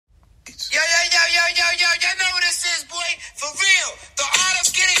Yo, y'all know what this is, boy. For real, the art of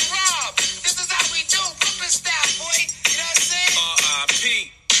getting robbed. This is how we do, Brooklyn style, boy. You know what I'm saying?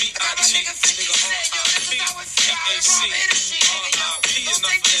 R.I.P. B.I.G. Nigga 50 Cent, yo, this is how it's done. Rob industry, nigga, yo. Don't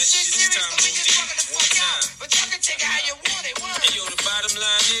take this shit serious, let me just fucking the fuck out. But y'all can take it how you want it, word. Hey, yo, the bottom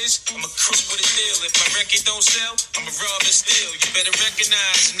line is, I'm a crook with a deal. If my record don't sell, I'm a rob and steal. You better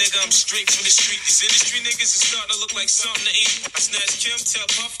recognize, nigga, I'm straight from the street. These industry niggas is starting to look like something to eat. I snatch Kim, tell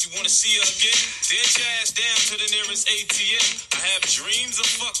Puff, you wanna see her again? Dance your ass down to the nearest ATM. I have dreams of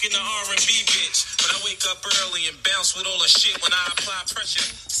fucking the R&B bitch, but I wake up early and bounce with all the shit when I apply pressure.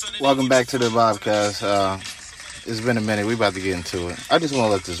 Welcome back to the Bobcast. It's been a minute. We about to get into it. I just want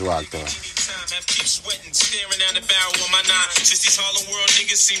to let this rock, though. Keep sweating, staring down the barrel of my nine. Since these Harlem World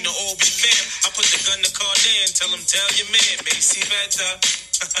niggas seem to all be fam, I put the gun to Cardan, tell him, tell your man, Macy better.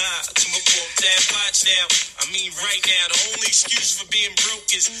 To my pork that watch now. I mean, right now, the only excuse for being broke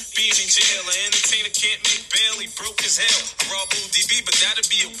is being in jail. An entertainer can't make bail, he broke as hell. I rob ODB, but that'd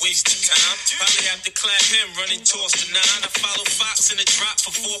be a waste of time. Probably have to clap him, running toss to 9. I follow Fox in the drop for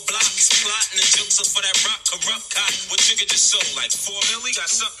 4 blocks. Plotting the jokes up for that rock corrupt cop. What nigga just sold? Like 4 milli? Got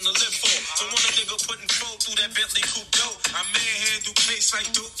something to live for. Don't want a nigga putting foe through that Bentley coupe dope. I manhandle place like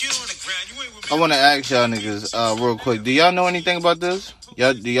Duke. You on the ground, you ain't with me. I want to ask y'all niggas real quick. Do y'all know anything about this?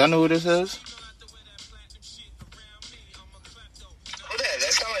 Do y'all know who this is? Who that?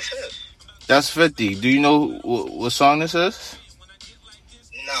 That sound like 50. That's 50. Do you know what song this is?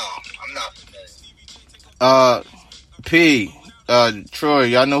 No, I'm not familiar. Troy,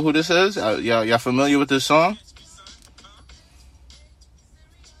 y'all know who this is? Y'all familiar with this song?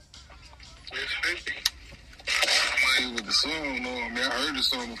 It's 50. I'm not with the song, no. I mean, I heard the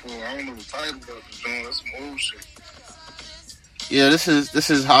song before. I don't know the title of the song. That's some old shit. Yeah, this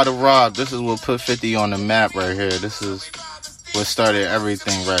is How to Rob. This is what put 50 on the map right here. This is what started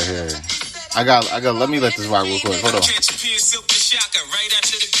everything right here. Let me let this rock real quick. Hold on. Right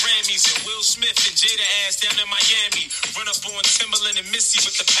after the Grammys and Will Smith and Jada ass down in Miami. Run up on Timberland and Missy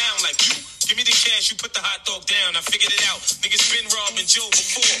with the pound like you. Give me the cash, you put the hot dog down. I figured it out. Niggas been robbing Joe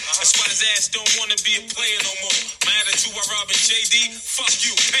before. That's why his ass don't wanna be a player no more. My attitude while robbing JD, fuck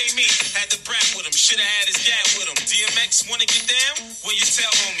you, pay me. Had to brat with him, shoulda had his dad with him. DMX wanna get down? Well, you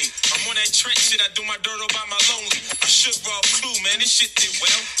tell homie. I'm on that Trent shit, I do my dirt all by my lonely. I should rob Clue, man, this shit did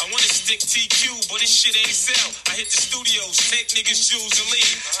well. I wanna stick TQ, but this shit ain't sell. I hit the studios, take niggas' shoes and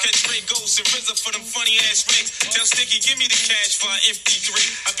leave. Catch Ray Ghost and RZA for them funny ass rings. Tell Sticky, give me the cash for an MP3.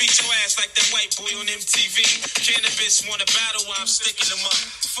 I beat your ass like that white boy on MTV. Cannabis wanna battle while I'm sticking them up.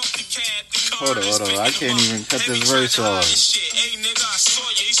 Fuck the cat, the car. Hold on. I can't even cut this verse off. Hey nigga, I saw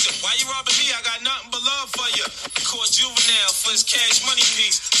you. He said, why you robbing me? I got nothing but love for you. I caught Juvenile for his cash money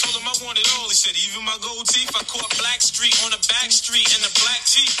piece. Told him I wanted all. He said, even my gold teeth. I caught Black Street on the back street in the black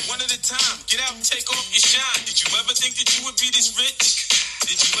Jeep. One at a time. Get out and take off your shine. Did you ever think that you would be this rich?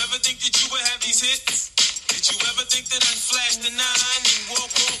 Did you ever think that you would have these hits? Did you ever think that I'd flash the 9 and walk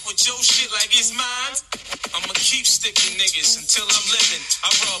off with your shit like it's mine? I'ma keep sticking niggas until I'm living.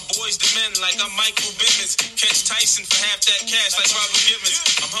 I rob boys to men like I'm Michael Bivins. Catch Tyson for half that cash like Robert Givens.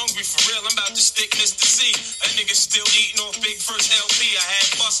 I'm hungry for real, I'm about to stick Mr. C. That nigga still eating off Big First LP. I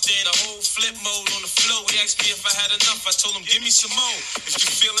had Buster in a whole flip mode on the flow. He asked me if I had enough. I told him, give me some more. If you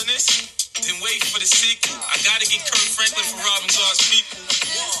feeling this, then wait for the sequel. I gotta get Kurt Franklin for robbing God's people.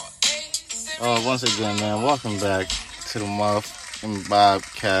 Once again, man, welcome back to the motherfucking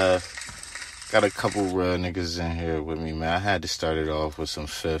Bobcast. Got a couple real niggas in here with me, man. I had to start it off with some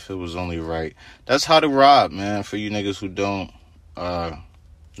Fifth. It was only right. That's How to Rob, man, for you niggas who don't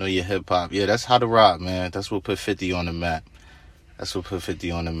know your hip-hop. Yeah, that's How to Rob, man. That's what put 50 on the map. That's what put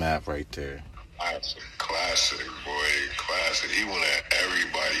 50 on the map right there. Classic, boy. Classic. He went at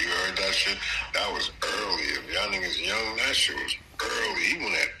everybody. You heard that shit? That was early. If y'all niggas young, that shit was early. He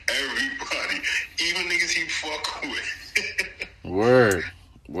went at everybody. Even niggas he fuck with. Word.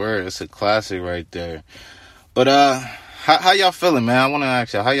 It's a classic right there. But, how y'all feeling, man? I want to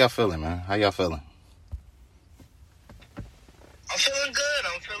ask y'all, how y'all feeling, man? How y'all feeling? I'm feeling good.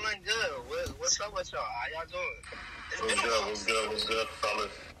 What's up with y'all? How y'all doing? What's good,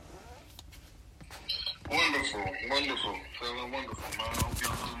 fellas? Wonderful. Feeling wonderful, man. I hope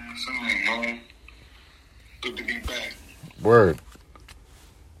y'all doing the same, man. Good to be back. Word.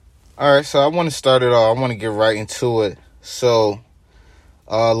 Alright, so I want to start it off. I want to get right into it. So,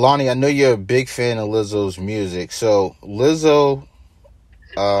 Lonnie, I know you're a big fan of Lizzo's music. So, Lizzo,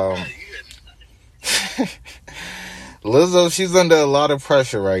 she's under a lot of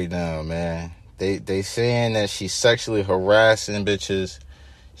pressure right now, man. They saying that she's sexually harassing bitches.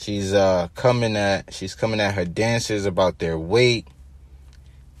 She's coming at her dancers about their weight.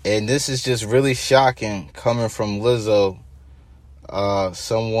 And this is just really shocking coming from Lizzo,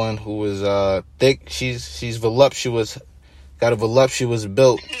 someone who is thick. She's voluptuous, got a voluptuous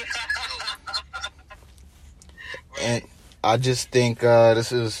build. And I just think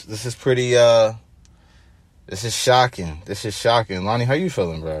this is pretty this is shocking. This is shocking. Lonnie, how you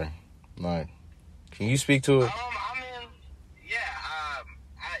feeling, bro? Like, can you speak to it? I mean, yeah.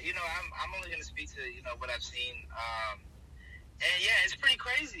 I'm only gonna speak to what I've seen. And yeah, it's pretty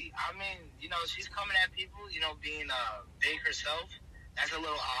crazy. I mean, she's coming at people, being big herself. That's a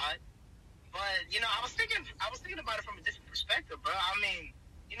little odd. But I was thinking about it from a different perspective, bro. I mean,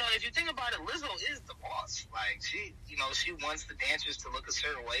 if you think about it, Lizzo is the boss. Like, she wants the dancers to look a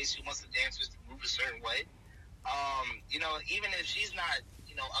certain way. She wants the dancers to move a certain way. Even if she's not,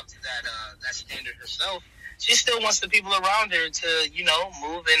 up to that standard herself, she still wants the people around her to,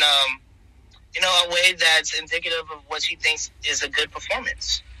 move in, a way that's indicative of what she thinks is a good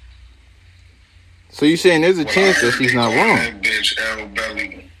performance. So you saying there's a chance that she's not wrong? That bitch, L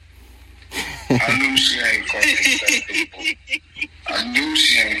Belly. I knew she ain't fucking with fat people. I knew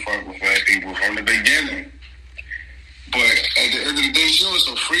she ain't fucking with fat people from the beginning. But at the end of the day, she was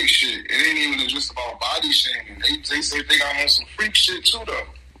some freak shit. It ain't even just about body shaming. They say they got on some freak shit too, though.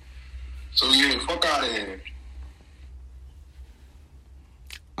 So yeah, fuck out of here.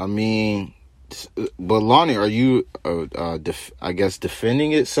 I mean, but Lonnie, are you, I guess,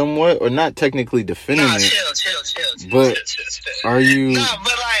 defending it somewhat, or not technically defending it? Chill. But are you? No,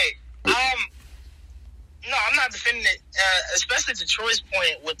 but like, no, I'm not defending it. Especially to Troy's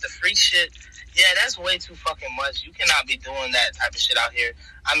point with the freak shit. Yeah, that's way too fucking much. You cannot be doing that type of shit out here.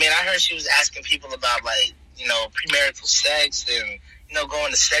 I mean, I heard she was asking people about, like, premarital sex and,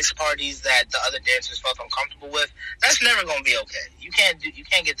 going to sex parties that the other dancers felt uncomfortable with. That's never going to be okay. You can't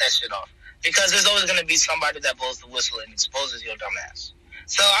get that shit off. Because there's always going to be somebody that blows the whistle and exposes your dumb ass.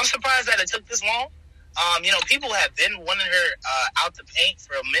 So I'm surprised that it took this long. People have been wanting her out the paint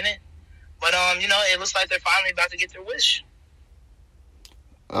for a minute. But, it looks like they're finally about to get their wish.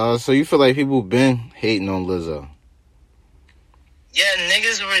 So you feel like people been hating on Lizzo? Yeah,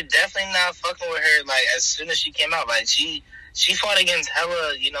 niggas were definitely not fucking with her, like, as soon as she came out. Like, she fought against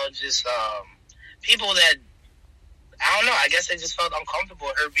hella, just people that, I don't know, I guess they just felt uncomfortable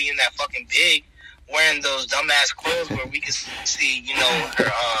with her being that fucking big, wearing those dumbass clothes where we could see,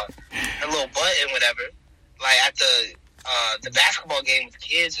 her little butt and whatever. Like, at the basketball game with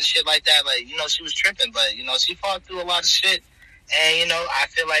kids and shit like that, like, she was tripping. But, she fought through a lot of shit. And, I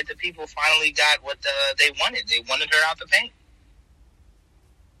feel like the people finally got what they wanted. They wanted her out the paint.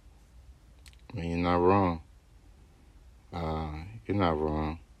 I mean, you're not wrong. You're not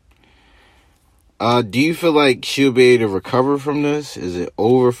wrong. Do you feel like she'll be able to recover from this? Is it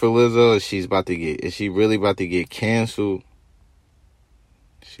over for Lizzo? Is she really about to get canceled?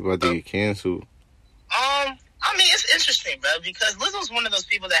 She about to get canceled? I mean, it's interesting, bro, because Lizzo's one of those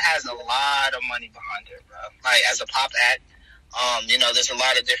people that has a lot of money behind her, bro. Like, as a pop act, there's a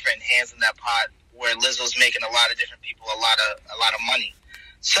lot of different hands in that pot where Lizzo's making a lot of different people a lot of money.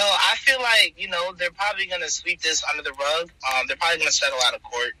 So I feel like, they're probably going to sweep this under the rug. They're probably going to settle out of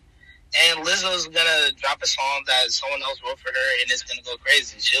court. And Lizzo's going to drop a song that someone else wrote for her, and it's going to go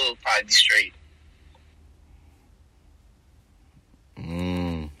crazy. She'll probably be straight.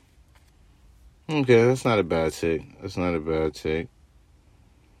 Okay, that's not a bad take.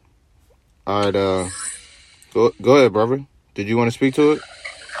 All right, go ahead, brother. Did you want to speak to it?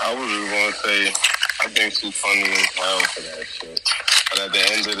 I was just going to say, I think she's funny as hell for that shit. But at the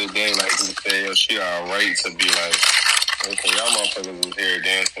end of the day, like you said, yo, she got a right to be like, okay, y'all motherfuckers is here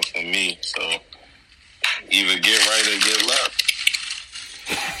dancing for me, so either get right or get left.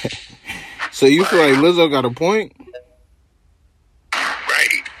 So you feel like Lizzo got a point?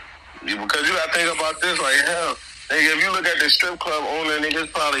 Right. Because you gotta think about this, like, hell, nigga, if you look at the strip club owner, nigga's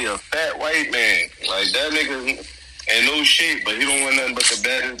probably a fat white man. Like, that nigga ain't no shape, but he don't want nothing but the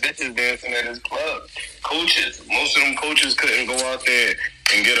baddest bitches dancing at his club. Coaches. Most of them coaches couldn't go out there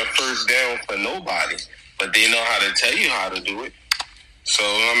and get a first down for nobody. But they know how to tell you how to do it. So,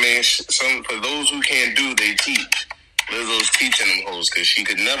 I mean, for those who can't do, they teach. Lizzo's teaching them hoes, because she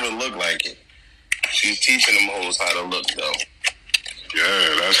could never look like it. She's teaching them hoes how to look, though.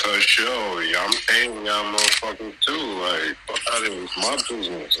 Yeah, that's her show. Yeah, I'm paying y'all motherfuckers too. Like, fuck out of here. It's my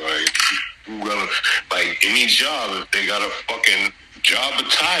business. Like, you gotta, like, any job, if they got a fucking job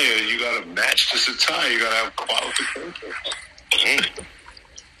attire, you gotta match this attire. You gotta have qualifications.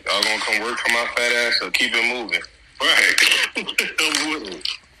 Y'all gonna come work for my fat ass, so keep it moving. Right. I'm with it.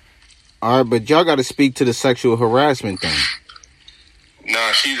 All right, but y'all gotta speak to the sexual harassment thing.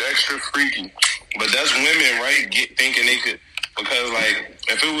 Nah, she's extra freaky. But that's women, right? Thinking they could, because, like,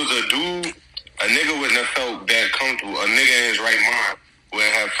 if it was a dude, a nigga wouldn't have felt that comfortable. A nigga in his right mind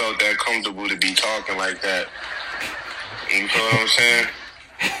wouldn't have felt that comfortable to be talking like that. You know what I'm saying?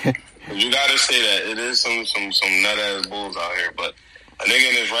 You gotta say that. It is some nut-ass bulls out here, but a nigga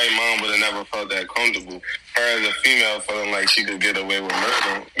in his right mind would have never felt that comfortable. Her as a female feeling like she could get away with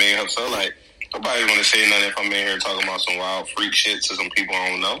murder made her feel like nobody's gonna say nothing if I'm in here talking about some wild freak shit to some people I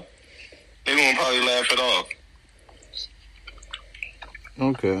don't know. They gonna probably laugh it off.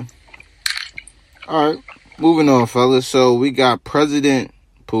 Okay. All right. Moving on, fellas. So we got President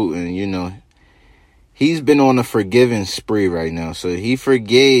Putin, you know. He's been on a forgiving spree right now. So he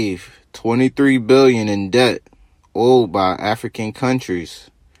forgave $23 billion in debt owed by African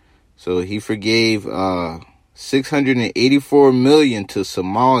countries. So he forgave $684 million to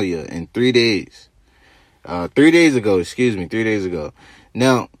Somalia in 3 days. 3 days ago.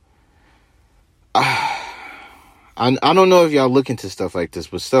 Now, I don't know if y'all look into stuff like this,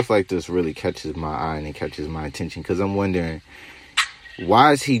 but stuff like this really catches my eye and it catches my attention because I'm wondering,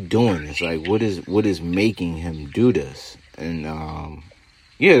 why is he doing this? Like, what is making him do this? And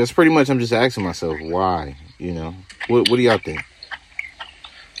yeah, that's pretty much. I'm just asking myself why. You know, what do y'all think?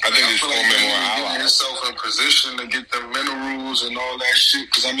 I think it's like getting yourself in position to get the minerals and all that shit.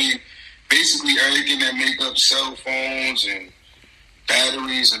 Because I mean, basically everything that make up cell phones and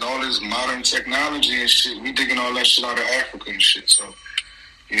batteries and all this modern technology and shit, we digging all that shit out of Africa and shit. So,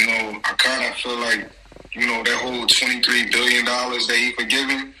 you know, I kind of feel like, you know, that whole $23 billion that he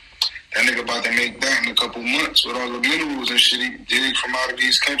forgiving, that nigga about to make that in a couple months with all the minerals and shit he dig from out of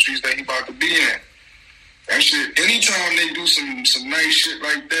these countries that he about to be in. That shit, anytime they do some nice shit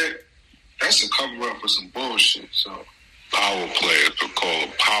like that, that's a cover up for some bullshit. So power play is called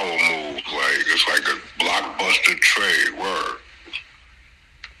a power move. Like it's like a blockbuster trade. Word.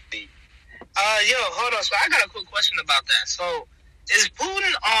 Yo, hold on. So I got a quick question about that. So is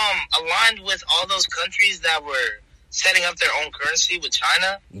Putin aligned with all those countries that were setting up their own currency with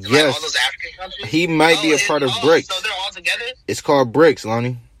China? Yes. Like all those African countries? He might be a part of BRICS. So they're all together? It's called BRICS,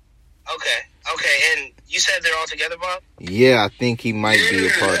 Lonnie. Okay. And you said they're all together, Bob? Yeah, I think he might be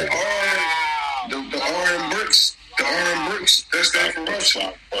a part of it. The RM BRICS. The RM BRICS. That's that for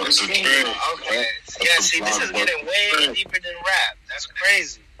Russia. That's the trade. Okay. Yeah, see, this is getting way deeper than rap. That's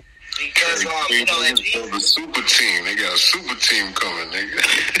crazy. Because, you know, the super team. They got a super team coming, nigga.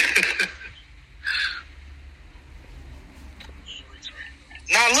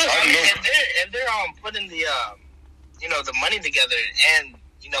 Now, look, and they're putting the, you know, the money together and,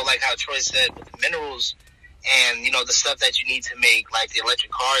 you know, like how Troy said, with the minerals and, you know, the stuff that you need to make, like the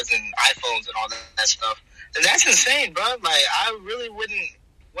electric cars and iPhones and all that stuff. And that's insane, bro. Like, I really wouldn't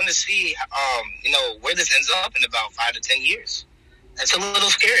want to see, you know, where this ends up in about 5 to 10 years. That's a little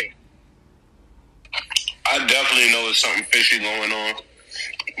scary. I definitely know there's something fishy going on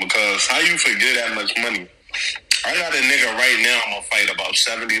because how you forget that much money? I got a nigga right now I'm gonna fight about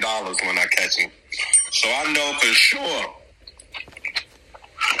 $70 when I catch him. So I know for sure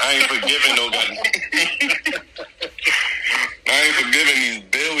I ain't forgiving nobody. I ain't forgiving these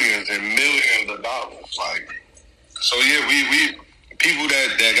billions and millions of dollars. Like, so yeah, we people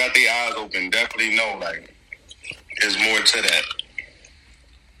that got their eyes open definitely know like there's more to that.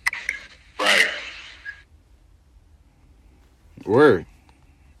 Right. Word.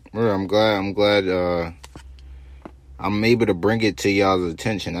 I'm glad I'm able to bring it to y'all's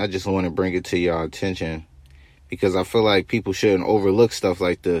attention. I just want to bring it to y'all's attention because I feel like people shouldn't overlook stuff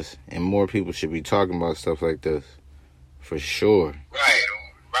like this and more people should be talking about stuff like this. For sure.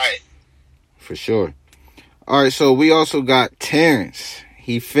 Right. For sure. All right, so we also got Terrence.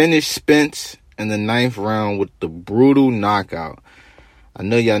 He finished Spence in the 9th round with the brutal knockout. I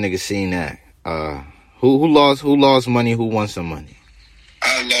know y'all niggas seen that. Who lost money? Who won some money?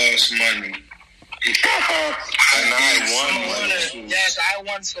 I lost money. And I won money. Yes, I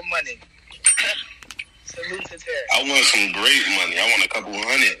won some money. Salute to Terrence. I won some great money. I won a couple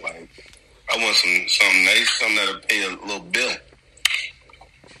 $100. Like, I want something nice, something that'll pay a little bill.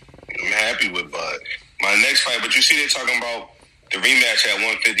 I'm happy with Bud. My next fight, but you see they're talking about the rematch at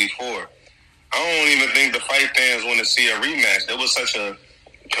 154. I don't even think the fight fans want to see a rematch. There was such a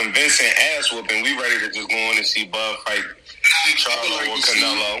convincing ass whooping. We ready to just go on and see Bud fight Charlo or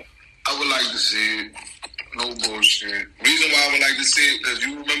Canelo. I would like to see it. No bullshit. Reason why I would like to see it, because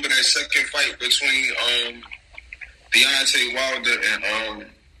you remember that second fight between Deontay Wilder and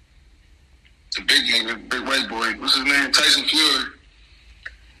the big nigga, big white boy, what's his name? Tyson Fury.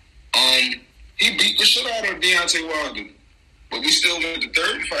 He beat the shit out of Deontay Wilder. But we still went the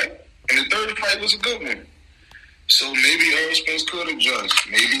third fight. And the third fight was a good one. So maybe Errol Spence could adjust.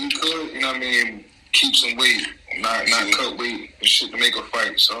 Maybe he could, you know what I mean, keep some weight not cut weight and shit to make a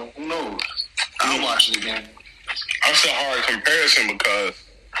fight. So who knows? I'll watch it again. That's a hard comparison because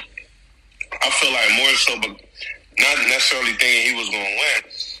I feel like more so, but not necessarily thinking he was going to win.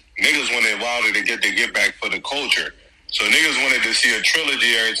 Niggas wanted Wilder to get back for the culture. So niggas wanted to see a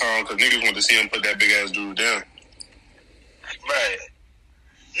trilogy every time because niggas wanted to see him put that big ass dude down. Right.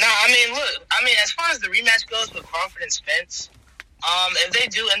 Nah, I mean, look, as far as the rematch goes with Crawford and Spence, if they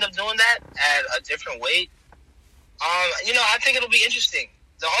do end up doing that at a different weight, I think it'll be interesting.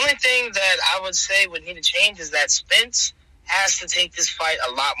 The only thing that I would say would need to change is that Spence has to take this fight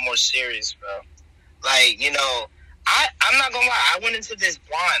a lot more serious, bro. Like, I'm not gonna lie, I went into this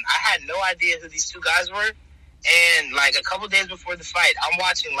blind. I had no idea who these two guys were. And, like, a couple days before the fight, I'm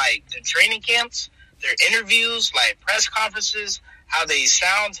watching, like, their training camps, their interviews, like, press conferences, how they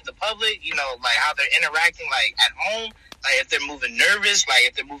sound to the public, like, how they're interacting, like, at home, like, if they're moving nervous, like,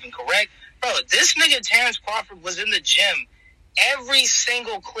 if they're moving correct. Bro, this nigga Terrence Crawford was in the gym every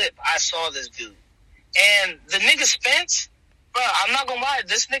single clip I saw this dude. And the nigga Spence, bro, I'm not gonna lie,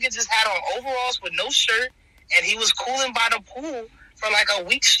 this nigga just had on overalls with no shirt, and he was cooling by the pool for, like, a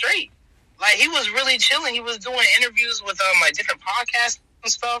week straight. Like, he was really chilling. He was doing interviews with, like, different podcasts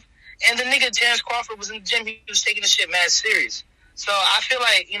and stuff. And the nigga Terrence Crawford was in the gym. He was taking the shit mad serious. So I feel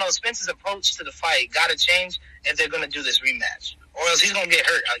like, Spence's approach to the fight got to change if they're going to do this rematch. Or else he's going to get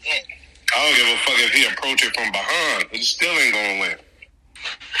hurt again. I don't give a fuck if he approach it from behind. He still ain't going to win.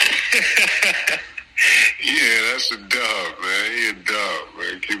 Yeah, that's a dub, man. He a dub,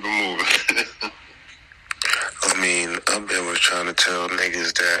 man. Keep it moving. I mean, I've been trying to tell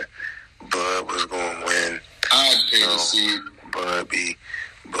niggas that Bud was going to win. I'd pay to see Bud be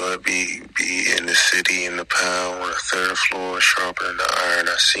in the city in the pound on the third floor, sharpening the iron.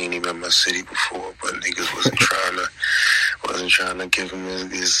 I seen him in my city before, but niggas wasn't trying to give him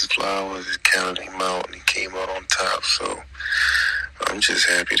his flowers. It counted him out, and he came out on top. So I'm just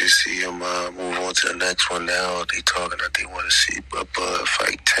happy to see him move on to the next one. Now they talking that they want to see Bud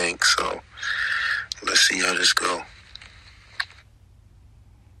fight Tank. So let's see how this go.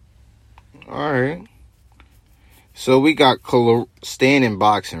 All right. So we got staying in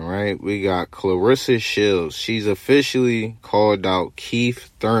boxing, right? We got Clarissa Shields. She's officially called out Keith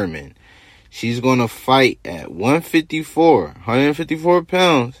Thurman. She's going to fight at 154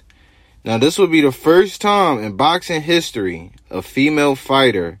 pounds. Now, this will be the first time in boxing history a female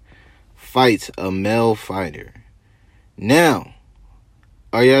fighter fights a male fighter. Now,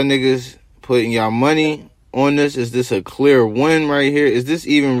 are y'all niggas putting y'all money on this? Is this a clear win right here? Is this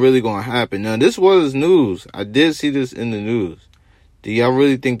even really going to happen? Now, this was news. I did see this in the news. Do y'all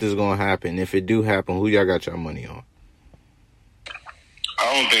really think this is going to happen? If it do happen, who y'all got your money on?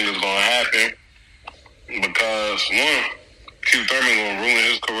 I don't think it's going to happen because, one, Keith Thurman going to ruin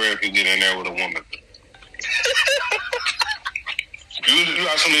his career if he get in there with a woman. You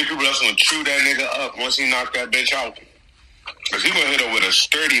got so many people that's going to chew that nigga up once he knock that bitch out. Because he going to hit her with a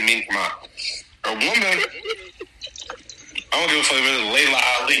sturdy mink mouth. A woman, I don't give a fuck if it's Layla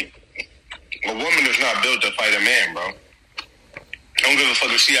Ali. A woman is not built to fight a man, bro. I don't give a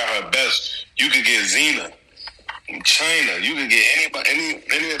fuck if she at her best. You could get Xena in China. You could get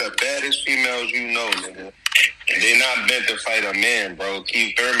any of the baddest females you know, nigga. They not meant to fight a man, bro.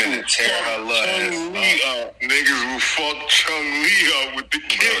 Keith Thurman and tear her love. Niggas will fuck Chung Lee up with the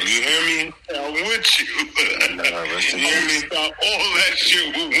kids. You hear me? I'm with you. Rest in You hear me? peace. Stop all that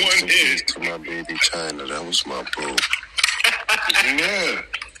shit with one hit. To my baby China, that was my boo. Yeah.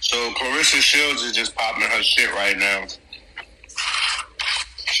 So Clarissa Shields is just popping her shit right now.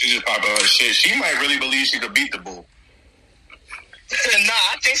 She's just popping her shit. She might really believe she could beat the bull. Nah,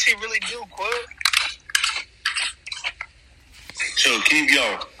 I think she really do, Quill. So Keith, you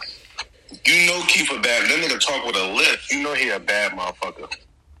know Keith a bad. That nigga talk with a lift. You know he a bad motherfucker.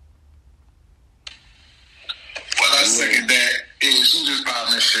 Well, I second that. Yeah, she just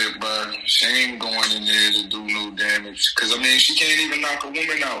popping shit, bro. She ain't going in there to do no damage. Because, she can't even knock a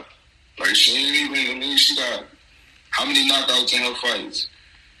woman out. Like, she ain't even, she got how many knockouts in her fights?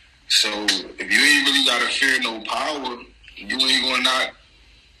 So, if you ain't really got to fear no power, you ain't going to not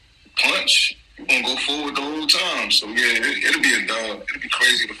punch. You're going to go forward the whole time. So, yeah, it'll be a dub. It'll be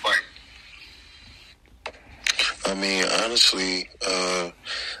crazy to fight. Honestly,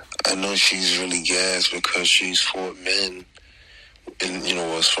 I know she's really gassed because she's fought men, and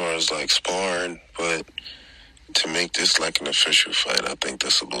as far as like sparring. But to make this like an official fight, I think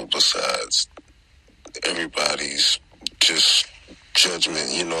that's a little besides everybody's just judgment.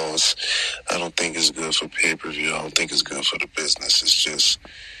 I don't think it's good for pay-per-view. I don't think it's good for the business. It's just,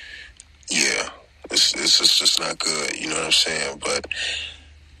 it's just not good. You know what I'm saying? But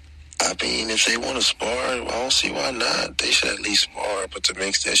I mean, if they want to spar, I don't see why not. They should at least spar, but to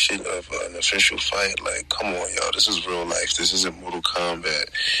make that shit of an official fight, like, come on, y'all. This is real life. This isn't Mortal Kombat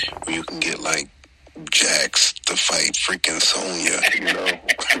where you can get, like, Jax to fight freaking Sonya, you know?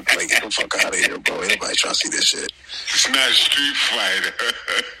 Like, get the fuck out of here, bro. Anybody trying to see this shit? It's not Street Fighter.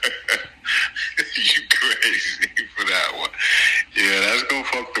 You crazy for that one. Yeah, that's going to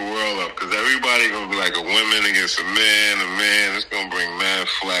fuck the world up because everybody going to be like a woman against a man. It's going to bring mad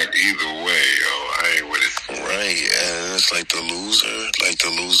flack either way, yo. I ain't with it. Right, and it's like the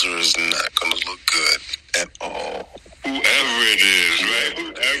loser is not going to look good at all. Whoever it is, right?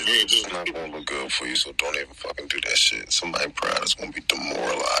 Whoever it is. It's not going to look good for you, so don't even fucking do that shit. Somebody proud is going to be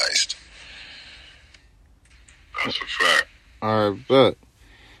demoralized. That's a fact. All right, but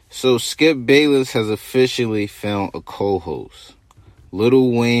so Skip Bayless has officially found a co-host.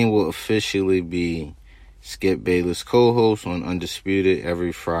 Lil Wayne will officially be Skip Bayless' co-host on Undisputed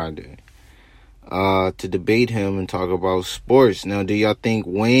every Friday to debate him and talk about sports. Now, do y'all think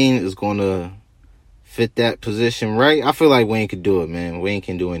Wayne is going to fit that position right? I feel like Wayne could do it, man. Wayne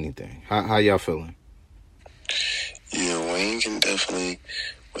can do anything. How y'all feeling? Yeah, Wayne can definitely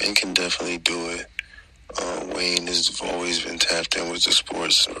do it. Wayne has always been tapped in with the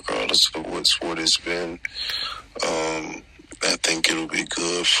sports, regardless of what sport it's been. I think it'll be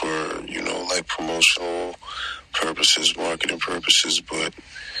good for, like promotional purposes, marketing purposes, but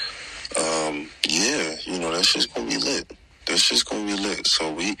yeah, that's just gonna be lit. That's just gonna be lit.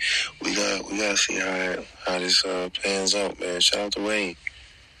 So we gotta see how this pans out, man. Shout out to Wayne.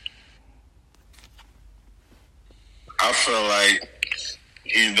 I feel like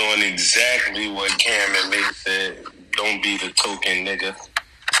he's doing exactly what Cam and Nate said. Don't be the token nigga.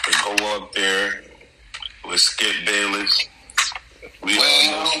 But go up there with Skip Bayless. We all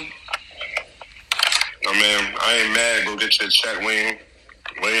know. I mean, I ain't mad. Go get your check, Wayne.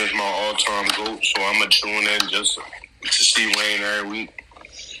 Wayne is my all-time GOAT, so I'm going to tune in just to see Wayne every week.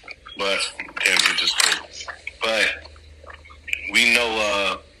 But, damn, you just cool. But we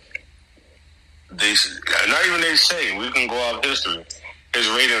know, not even they say, we can go off history. His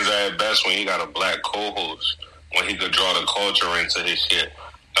ratings are at best when he got a black co-host, when he could draw the culture into his shit.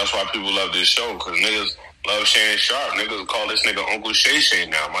 That's why people love this show, because niggas love Shannon Sharp. Niggas call this nigga Uncle Shay Shay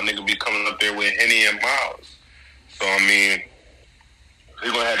now. My nigga be coming up there with Henny and Miles. So, I mean,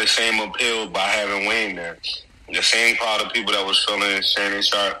 he's going to have the same appeal by having Wayne there. The same crowd of people that was feeling Shannon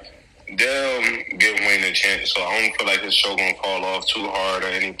Sharp, they'll give Wayne a chance. So I don't feel like his show going to fall off too hard or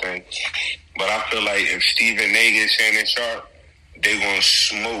anything. But I feel like if Stephen A gets Shannon Sharp, they going to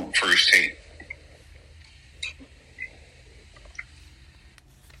smoke First Take.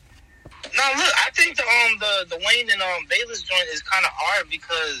 No, look, I think the Wayne and Bayless joint is kind of hard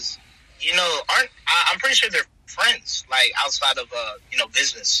because, I'm pretty sure they're friends, like outside of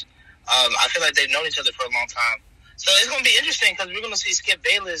business. I feel like they've known each other for a long time, so it's gonna be interesting because we're gonna see Skip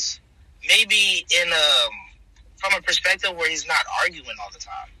Bayless maybe in from a perspective where he's not arguing all the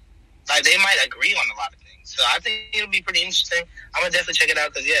time. Like they might agree on a lot of things, so I think it'll be pretty interesting. I'm gonna definitely check it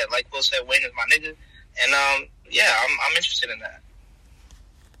out because like Will said, Wayne is my nigga, and I'm interested in that.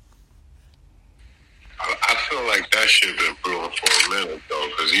 I feel like that shit been brewing for a minute though,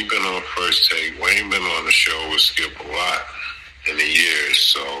 because he been on First Take. Wayne been on the show with Skip a lot in the years,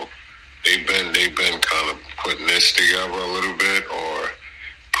 so they've been kind of putting this together a little bit, or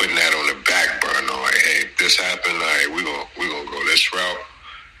putting that on the back burner. Like, hey, if this happened, all right, we gonna go this route.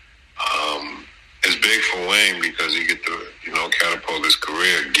 It's big for Wayne because he get to catapult his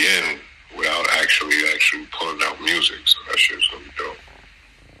career again without actually pulling out music. So that shit's gonna be dope.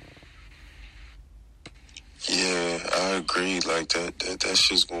 Yeah, I agree. Like that's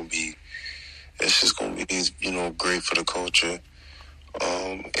just gonna be great for the culture.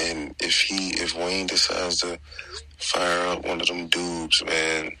 And if Wayne decides to fire up one of them dudes,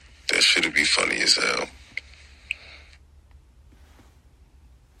 man, that shit'd be funny as hell.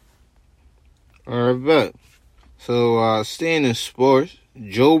 All right, bet. So staying in sports,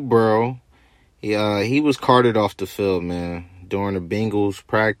 Joe Burrow, he was carted off the field, man, during the Bengals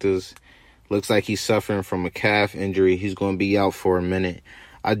practice. Looks like he's suffering from a calf injury. He's going to be out for a minute.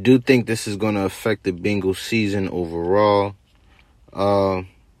 I do think this is going to affect the Bengals season overall. How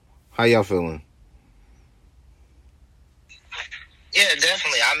y'all feeling? Yeah,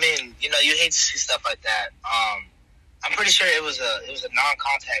 definitely. I mean, you hate to see stuff like that. I'm pretty sure it was a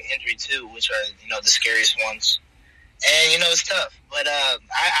non-contact injury too, which are the scariest ones. And it's tough. But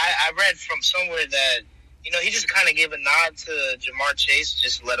I read from somewhere that he just kind of gave a nod to Jamar Chase,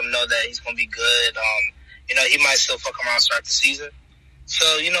 just to let him know that he's going to be good. He might still fuck around and start the season. So,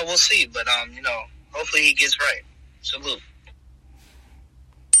 we'll see. But, hopefully he gets right. Salute.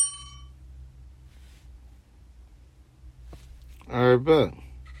 All right, bet.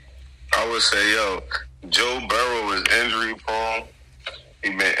 I would say, Joe Burrow is injury prone.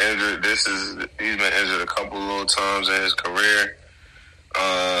 He's been injured. He's been injured a couple little times in his career.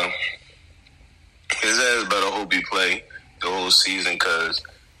 His ass better hope he play the whole season because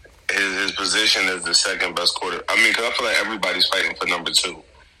his position is the second best quarter. I mean, because I feel like everybody's fighting for number 2.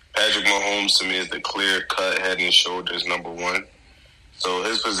 Patrick Mahomes to me is the clear cut head and shoulders number 1. So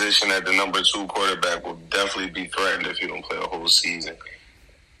his position at the number 2 quarterback will definitely be threatened if he don't play a whole season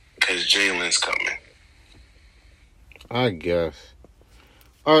because Jalen's coming. I guess.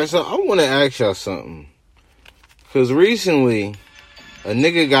 All right, so I want to ask y'all something. Because recently, a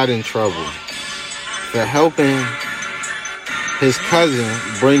nigga got in trouble for helping his cousin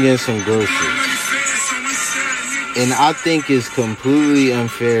bring in some groceries. And I think it's completely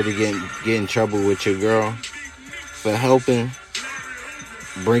unfair to get in trouble with your girl for helping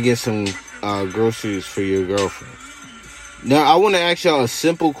bring in some groceries for your girlfriend. Now, I want to ask y'all a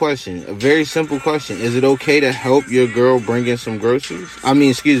simple question, a very simple question. Is it okay to help your girl bring in some groceries?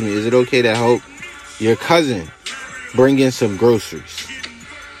 Is it okay to help your cousin bring in some groceries?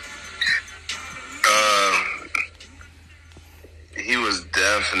 He was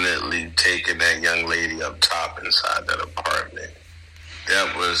definitely taking that young lady up top inside that apartment.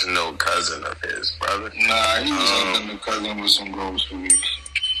 That was no cousin of his, brother. Nah, he was helping the cousin with some groceries.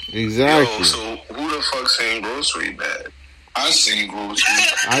 Exactly. Yo, so who the fuck seen grocery bag? I seen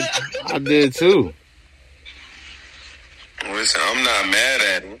groceries. I did too. Listen, I'm not mad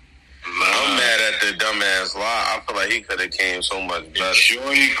at him. I'm mad at the dumbass lie. I feel like he could have came so much better.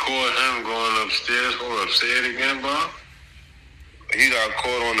 Shorty caught him going upstairs. Hold up, say it again, Bob. He got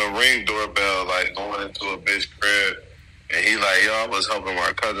caught on the Ring doorbell, like going into a bitch crib. And he like, yo, I was helping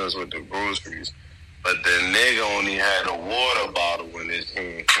my cousins with the groceries. But the nigga only had a water bottle in his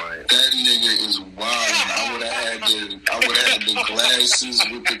hand. Like, that nigga is wild. I would have had the glasses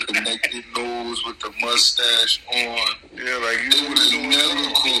with the connected nose with the mustache on. Yeah, like they would have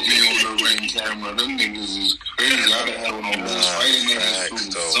never caught me on the Ring camera. Them niggas is crazy. I'd have had one of those fighting ass or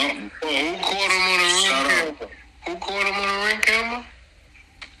something. Oh, who caught him on the Ring camera? Who caught him on the Ring camera?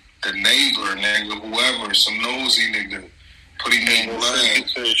 The neighbor, nigga, whoever, some nosy nigga. Put him in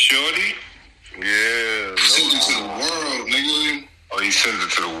blast. Shorty? Yeah. Sent it to the world, nigga. Oh, he sent it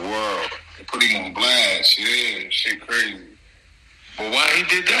to the world. They put him on blast. Yeah, shit crazy. But why he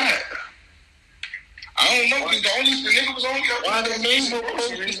did that? I don't know, because the nigga was only up. Why the neighbor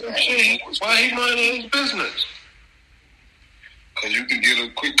posted some shit? Why he minding his business? Because you can get a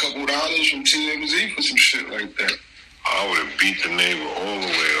quick couple dollars from TMZ for some shit like that. I would have beat the neighbor all the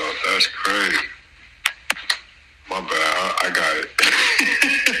way up. That's crazy. My bad. I got it.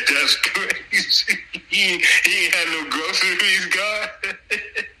 That's crazy. He ain't had no groceries, God.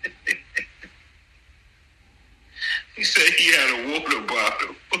 He said he had a water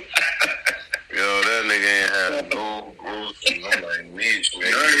bottle. Yo, that nigga ain't had no groceries. I'm like, Mitch,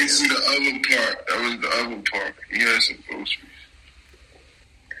 man. I didn't see the other part. That was the other part. He had some groceries.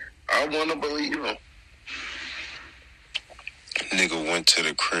 I want to believe him. Nigga went to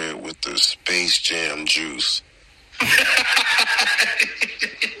the crib with the Space Jam juice.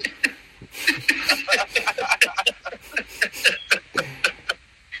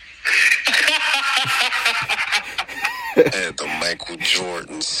 Had the Michael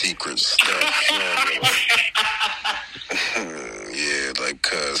Jordan secret stuff. Yeah, like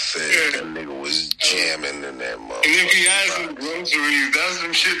Cuz said, that nigga was jamming in that motherfucker. And if he had some groceries, that's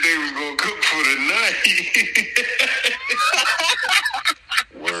some shit they was gonna cook for the night.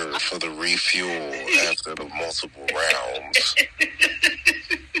 Word for the refuel after the multiple rounds.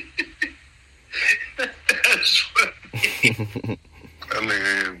 That's funny. That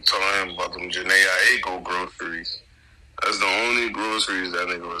nigga telling him about them Janae Aiko groceries. That's the only groceries that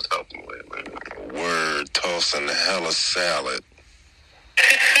nigga was helping with, man. Word, tossing the hella salad.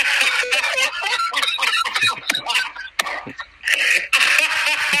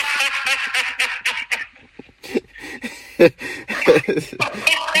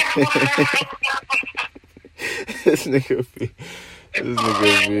 This nigga be. Oh,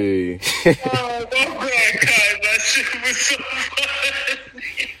 my God, that shit was so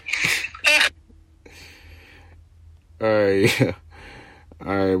funny.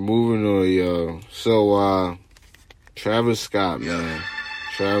 Alright, moving on, yo. So, Travis Scott, man.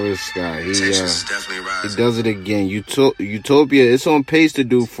 Travis Scott. He does it again. Utopia, it's on pace to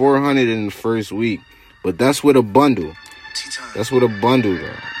do 400 in the first week. But that's with a bundle. That's with a bundle,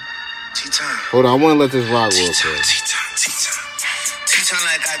 though. Hold on, I want to let this rock real quick.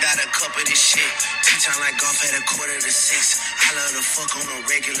 Like I got a cup of this shit. H-Town like golf at 5:45. I love to fuck on a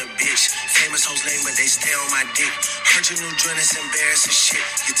regular bitch. Famous hoes lame, but they stay on my dick. Heard your new joint is embarrassing shit.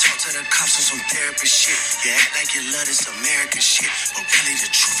 You talk to the cops on some therapist shit. You act like you love this American shit. But really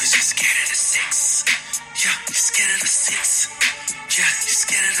the truth is you're scared of the six. Yeah, you're scared of the six. Yeah, you're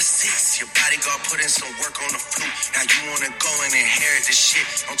scared of the six. Your bodyguard put in some work on the flute. Now you wanna go and inherit the shit.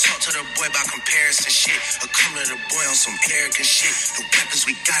 Don't talk to the boy about comparison shit. Or come to the boy on some arrogant shit. The weapons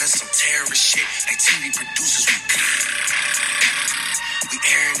we got is some terrorist shit. Like TV producers, we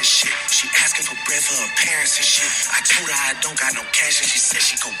airing the shit. She asking for bread for her parents and shit. I told her I don't got no cash and she said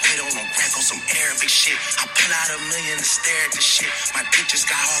she could wait on a rack on some Arabic shit. I pull out $1 million to stare at the shit. My dick just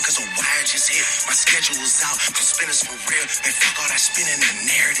got hard cause a wire just hit. My schedule was out, cause spinners for real. And fuck all that spinning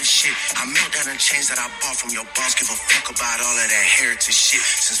and narrative shit. I melt down the chains that I bought from your boss. Give a fuck about all of that heritage shit.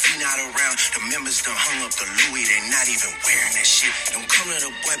 Since we not around, the members done hung up the Louis. They not even wearing that shit. Don't come to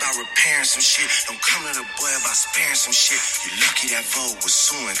the boy about repairing some shit. Don't come to the boy about sparing some shit. You lucky that Vogue was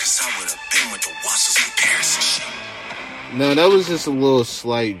suing, cause I would've been with the Wassers and Paris and shit. No, that was just a little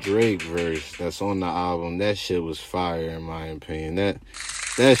slight Drake verse that's on the album. That shit was fire in my opinion. That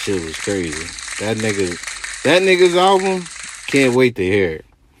shit was crazy. That nigga's album, can't wait to hear it.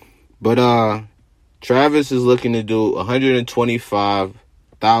 But Travis is looking to do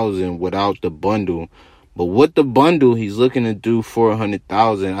 125,000 without the bundle. But with the bundle, he's looking to do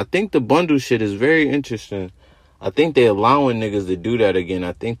 400,000. I think the bundle shit is very interesting. I think they allowing niggas to do that again.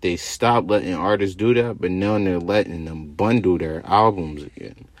 I think they stopped letting artists do that, but now they're letting them bundle their albums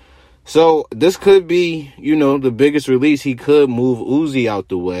again. So this could be, the biggest release. He could move Uzi out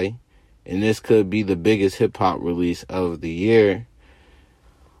the way, and this could be the biggest hip-hop release of the year.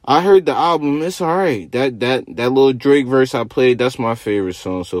 I heard the album. It's all right. That little Drake verse I played, that's my favorite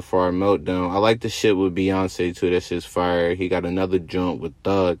song so far, Meltdown. I like the shit with Beyonce, too. That shit's fire. He got another joint with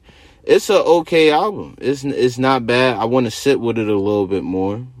Thug. It's an okay album. It's not bad. I want to sit with it a little bit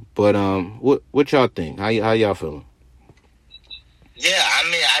more. But what y'all think? How y'all feeling? Yeah, I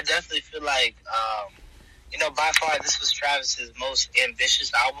mean, I definitely feel like, by far this was Travis's most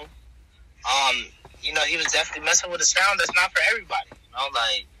ambitious album. He was definitely messing with a sound that's not for everybody.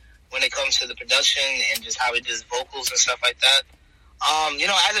 Like when it comes to the production and just how he does vocals and stuff like that.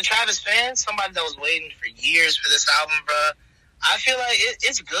 As a Travis fan, somebody that was waiting for years for this album, bro, I feel like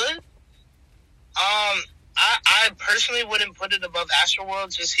it's good. I personally wouldn't put it above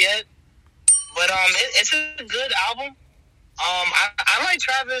Astroworld just yet, but it's a good album. I like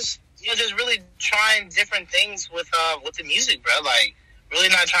Travis, just really trying different things with the music, bro. Like really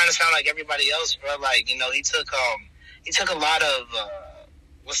not trying to sound like everybody else, bro. Like he took a lot of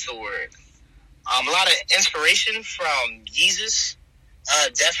what's the word? A lot of inspiration from Yeezus.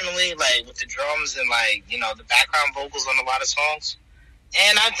 Definitely, like with the drums and the background vocals on a lot of songs.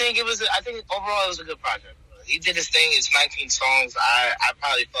 And I think overall it was a good project. He did his thing. It's 19 songs. I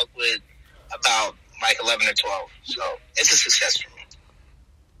probably fuck with about 11 or 12. So it's a success for me.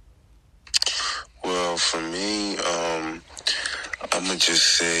 Well, for me, I'm gonna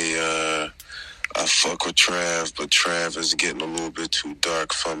just say I fuck with Trav, but Trav is getting a little bit too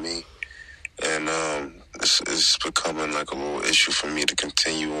dark for me. And it's becoming like a little issue for me to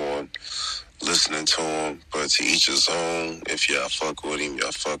continue on listening to him. But to each his own. If y'all fuck with him,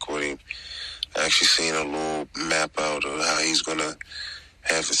 y'all fuck with him. I actually seen a little map out of how he's gonna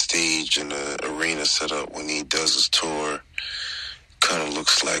have a stage and an arena set up when he does his tour. Kind of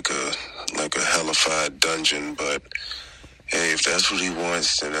looks like a hellified dungeon, but hey, if that's what he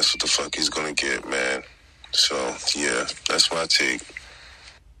wants, then that's what the fuck he's gonna get, man. So yeah, that's my take.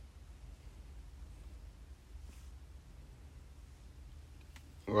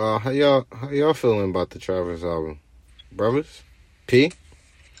 Well, how y'all feeling about the Travis album, brothers? P?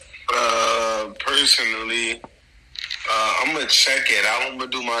 Personally, I'm gonna check it out. I'm gonna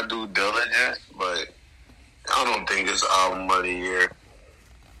do my due diligence, but I don't think it's album of the year.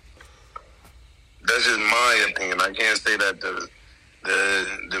 That's just my opinion. I can't say that the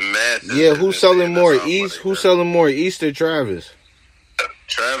math. Yeah, who's selling more, East? Who's selling more, East or Travis?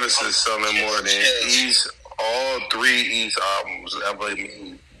 Travis is selling more than East. All 3 East albums. I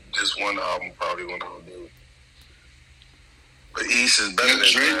believe just one album probably won't do. But East is better than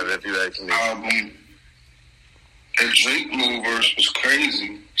Travis if you actually album. That Drake little verse was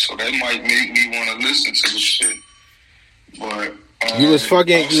crazy, so that might make me want to listen to the shit. But you was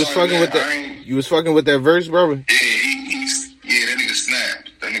fucking with that verse, brother. Yeah, that nigga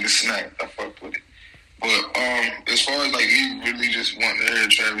snapped. I fucked with it. But as far as me really just wanting to hear a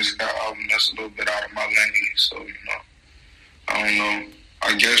Travis Scott album, that's a little bit out of my lane. So I don't know.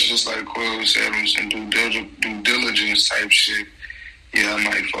 I guess just like Quill said, on some due diligence type shit. yeah, I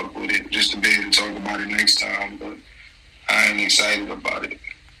might fuck with it just to be able to talk about it next time. But I ain't excited about it.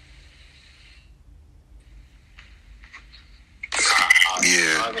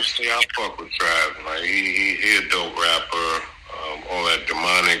 Yeah, honestly, I fuck with Trav. Like he a dope rapper. All that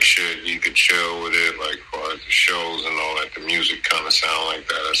demonic shit, you could chill with it. Like, as far as the shows and all that, the music kind of sound like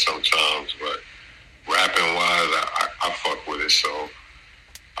that at sometimes. But rapping wise, I fuck with it. So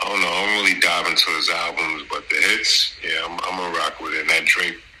I don't know. I don't really dive into his albums, but the hits, yeah, I'm gonna rock with it. And that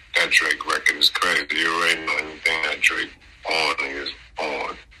Drake record is crazy. You already know anything that Drake on is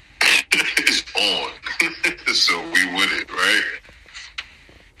on. It's on. So we with it, right?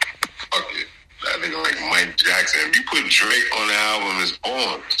 Fuck it. That nigga like Mike Jackson. If you put Drake on the album, it's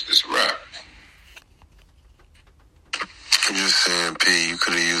on. It's rap. I'm just saying, P, you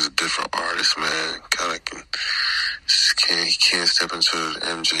could have used a different artist, man. He can't step into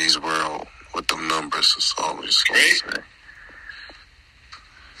MJ's world with them numbers. That's all I'm just gonna say.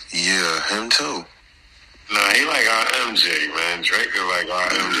 Yeah, him too. Nah, he like our MJ, man. Drake is like our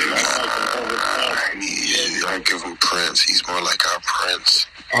MJ. Yeah, I give him Prince. He's more like our Prince.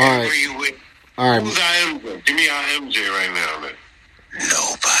 All right. Who's our MJ? Give me our MJ right now, man.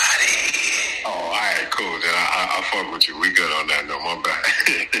 Nobody. Oh, all right, cool. Then I fuck with you. We good on that. No, my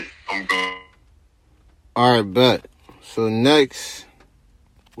bad. I'm going. All right, bet. So next,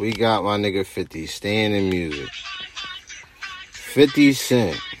 we got my nigga 50, staying in music. 50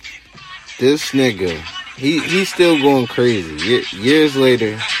 Cent. This nigga, he's still going crazy. Years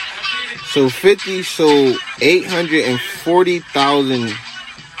later. So 50 sold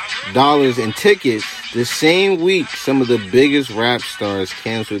 $840,000 in tickets the same week some of the biggest rap stars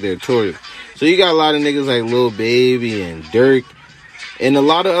canceled their tours. So you got a lot of niggas like Lil Baby and Durk and a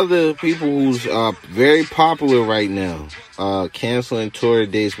lot of other people who's very popular right now canceling tour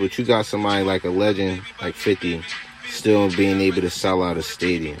dates, but you got somebody like a legend like 50 still being able to sell out a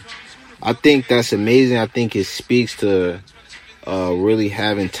stadium. I think that's amazing. I think it speaks to really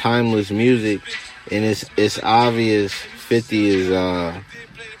having timeless music, and it's obvious 50 is a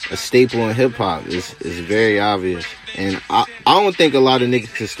staple in hip hop. It's very obvious, and I don't think a lot of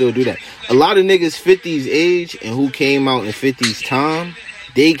niggas can still do that. A lot of niggas 50's age and who came out in 50's time,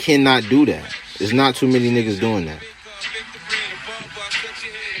 they cannot do that. There's not too many niggas doing that.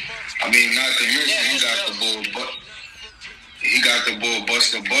 I mean, not to mention he got the bull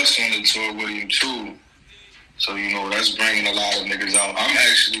Busta Bus on the tour with him too. So, you know, that's bringing a lot of niggas out. I'm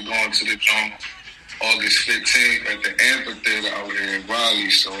actually going to the drum August 15th at the amphitheater out here in Raleigh,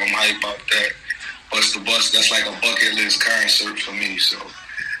 so I'm hyped about that. Busta Bus, that's like a bucket list concert for me, so,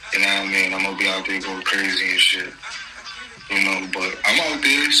 you know what I mean? I'm going to be out there going crazy and shit. You know, but I'm out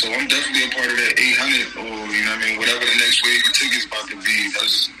there, so I'm definitely a part of that 800 or, you know what I mean, whatever the next wave of tickets about to be.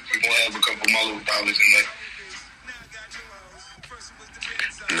 That's, we're going to have a couple of my little dollars in there.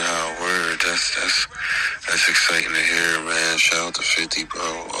 Nah, word. That's exciting to hear, man. Shout out to 50,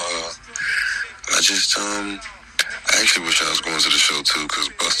 bro. I actually wish I was going to the show too, cause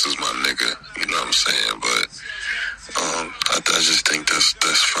Busta's my nigga. You know what I'm saying? But I just think that's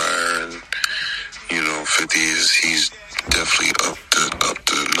fire, and you know, 50 he's definitely up the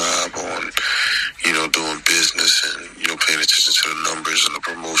knob on, you know, doing business and, you know, paying attention to the numbers and the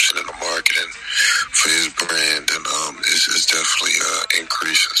promotion and the marketing for his brand, and it's definitely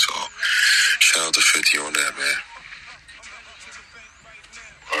increasing. So shout out to 50 on that, man.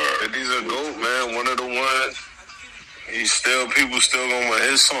 50's a GOAT, man. One of the ones. People still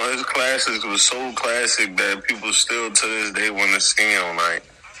gonna, his classics was so classic that people still to this day want to see him. Like,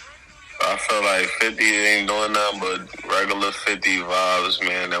 I feel like 50 ain't doing nothing but regular 50 vibes,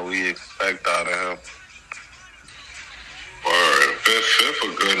 man, that we expect out of him. Word. Fifth a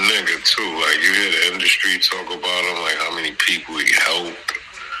good nigga too. Like, you hear the industry talk about him, like how many people he helped.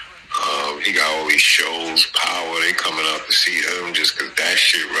 He got all these shows, Power. They coming out to see him just cause that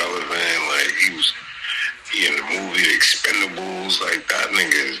shit relevant. Like, he in the movie The Expendables. Like, that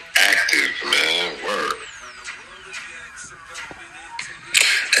nigga is active, man. Word.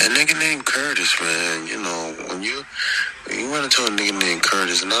 A nigga named Curtis, man, you know, when you run into a nigga named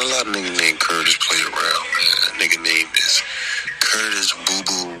Curtis, not a lot of niggas named Curtis play around, man. That nigga name is Curtis Boo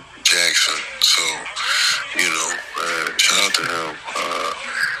Boo Jackson. So, you know, shout out to him.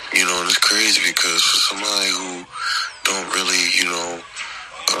 You know, and it's crazy because for somebody who don't really, you know,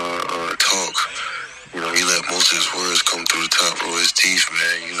 talk, you know, he let most of his words come through the top of his teeth,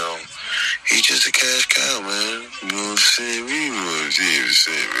 man, you know. He's just a cash cow, man. You know what I'm saying? You know what I'm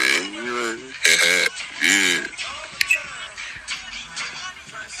saying, man. You know what? Yeah.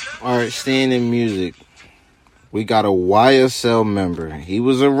 All right, staying in music, we got a YSL member. He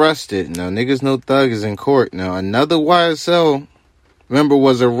was arrested. Now, niggas know Thug is in court. Now, another YSL member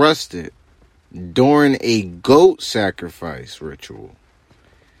was arrested during a goat sacrifice ritual.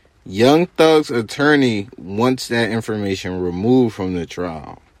 Young Thug's attorney wants that information removed from the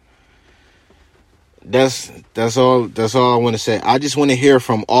trial. That's all I want to say. I just want to hear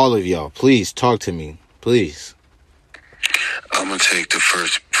from all of y'all. Please talk to me. Please. I'm gonna take the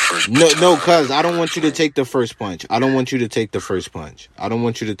first. No, cuz I don't want you to take the first punch. I don't want you to take the first punch. I don't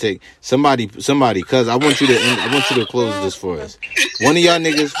want you to take somebody, cuz I want you to close this for us. One of y'all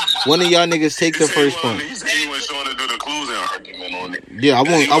niggas take the first punch. He was trying to do the closing argument on it. Yeah, I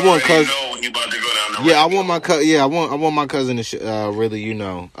want cuz. He about to go down the Yeah, I want my cousin to really,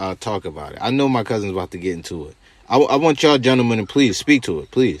 talk about it. I know my cousin's about to get into it. I want y'all gentlemen to please speak to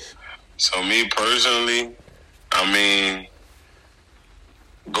it, please. So me personally, I mean,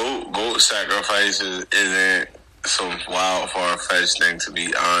 goat sacrifices isn't some wild, far-fetched thing, to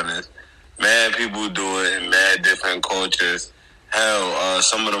be honest. Mad people do it in mad different cultures. Hell,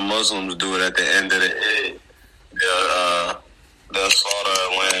 some of the Muslims do it at the end of the Eid. They'll slaughter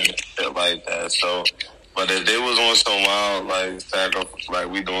a lamb and shit like that. So, but if they was on some wild, like, sacrifice, like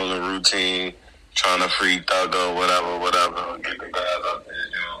we doing the routine, trying to free Thug or whatever, get the guys up there,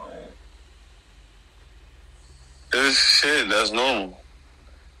 This shit, that's normal.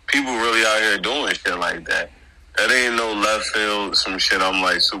 People really out here doing shit like that. That ain't no left field, some shit I'm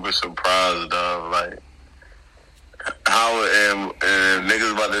like super surprised of. Like, how and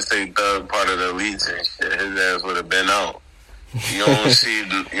niggas about to say Thug part of the elites and shit, his ass would have been out. You don't see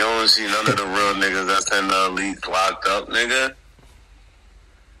none of the real niggas that's in the elites locked up, nigga.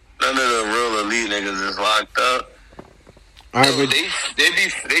 None of the real elite niggas is locked up. All right, but they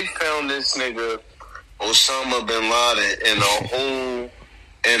found this nigga Osama bin Laden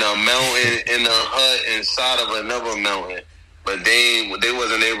in a mountain, in a hut inside of another mountain. But they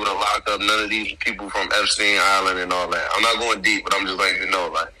wasn't able to lock up none of these people from Epstein Island and all that. I'm not going deep, but I'm just letting you know,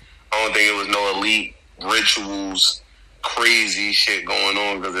 like, I don't think it was no elite rituals, crazy shit going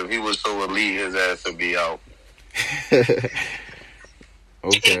on, because if he was so elite, his ass would be out.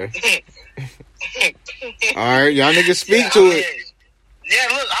 Okay. All right, y'all niggas speak to it. Yeah,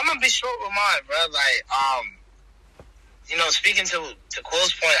 look, I'm gonna be short with mine, bro. Like, speaking to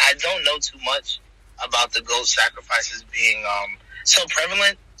Quill's point, I don't know too much about the goat sacrifices being so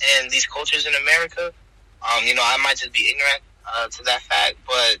prevalent in these cultures in America. I might just be ignorant to that fact,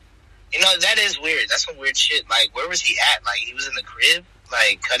 but that is weird. That's some weird shit. Like, where was he at? Like, he was in the crib,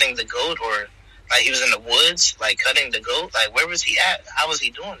 like cutting the goat, or like he was in the woods, like cutting the goat. Like, where was he at? How was he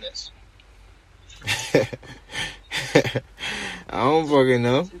doing this? I don't fucking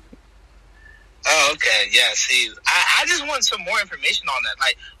know. Oh, okay. Yeah, see, I just want some more information on that.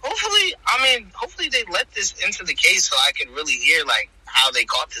 Like, hopefully they let this into the case so I can really hear, like, how they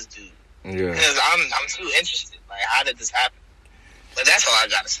caught this dude. Yeah. Because I'm too interested. Like, how did this happen? But that's all I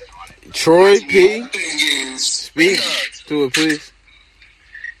got to say on it. Troy P, Speak to it, please.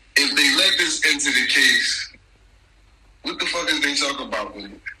 If they let this into the case, what the fuck is they talking about with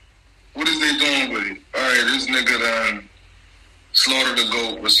it? What is they doing with it? All right, this nigga done slaughtered a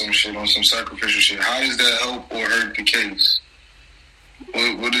goat with some shit on some sacrificial shit. How does that help or hurt the case?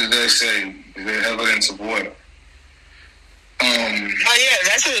 What does that say? Is there evidence of what? Oh yeah,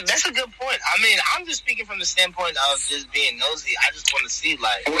 that's a good point. I mean, I'm just speaking from the standpoint of just being nosy. I just want to see,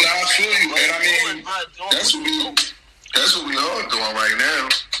 like. Well, I feel you, and I mean, that's what we all doing right now.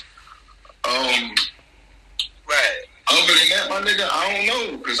 Right. Other than that, my nigga, I don't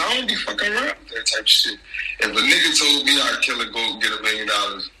know, because I don't be fucking around with that type of shit. If a nigga told me I'd kill a goat and get $1 million,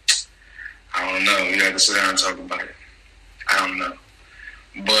 I don't know. We have to sit down and talk about it. I don't know.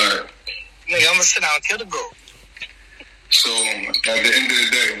 But nigga, I'm gonna sit down and kill the goat. So at the end of the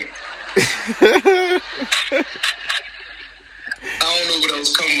day, I don't know what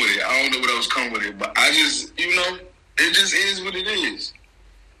else come with it. But I just, it just is what it is.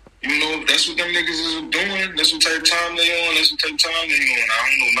 If that's what them niggas is doing, that's what type of time they on, that's what type of time they on. I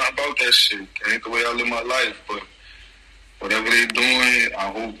don't know nothing about that shit. That ain't the way I live my life. But whatever they doing,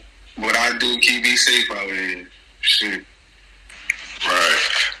 I hope what I do keep me safe out here. Shit. Right.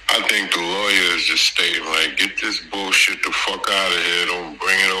 I think the lawyers just state, like, get this bullshit the fuck out of here. Don't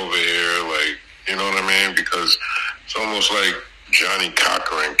bring it over here. Like, you know what I mean? Because it's almost like Johnny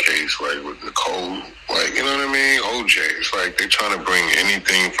Cochran case, like with Nicole, like, you know what I mean? OJ. It's like they trying to bring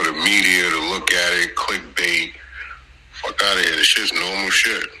anything for the media to look at it, clickbait. Fuck out of here. This shit's normal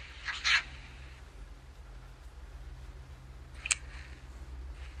shit.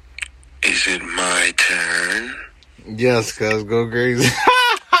 Is it my turn? Yes, cuz, go crazy.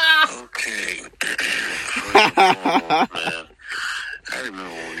 Okay. Man, I remember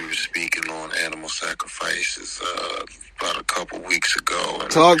when we was speaking on animal sacrifices about a couple weeks ago. And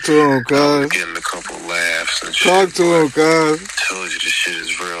talk to him, cuz. Getting a couple laughs and shit. Talk to him, cuz. Told you this shit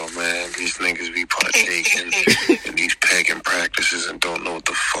is real, man. These niggas be partaking in these pagan practices and don't know what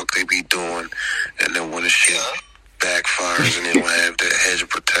the fuck they be doing. And then when the shit backfires and they don't have that hedge of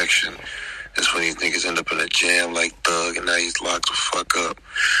protection, that's when these niggas end up in a jam like Thug, and now he's locked the fuck up.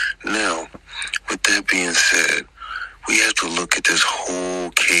 Now, with that being said, we have to look at this whole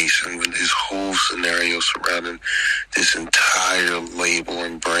case and this whole scenario surrounding this entire label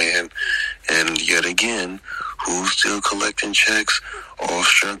and brand. And yet again, who's still collecting checks off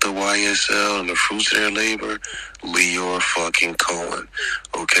strength of YSL and the fruits of their labor? Leor fucking Cohen.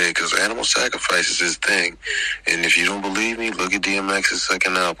 Okay, because animal sacrifice is his thing. And if you don't believe me, look at DMX's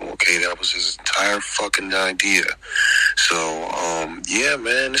second album. Okay, that was his entire fucking idea. So, yeah,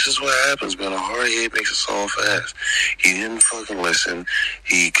 man, this is what happens, man. A hard head makes us all fast. He didn't fucking listen.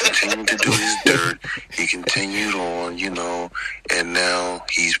 He continued to do his dirt. He continued on, you know, and now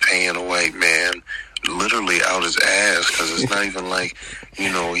he's paying a white man literally out his ass, because it's not even like,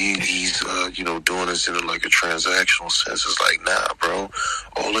 you know, he's you know, doing this in like a transactional sense. It's like, nah, bro,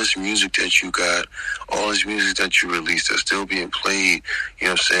 all this music that you got, all this music that you released that's still being played, you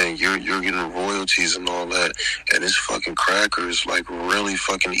know what I'm saying, you're getting royalties and all that, and this fucking cracker is like really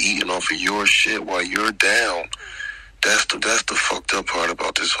fucking eating off of your shit while you're down. That's the fucked up part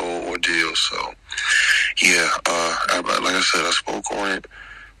about this whole ordeal. So yeah, like I said, I spoke on it.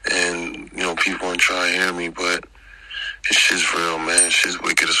 And, you know, people want to try and hear me, but this shit's real, man. Shit's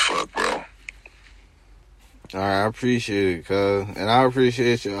wicked as fuck, bro. All right, I appreciate it, cuz. And I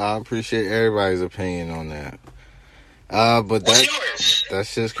appreciate you. I appreciate everybody's opinion on that. But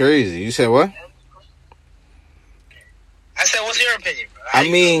that's just crazy. You said what? I said, what's your opinion, bro? I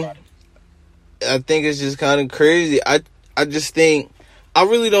mean, I think it's just kind of crazy. I just think, I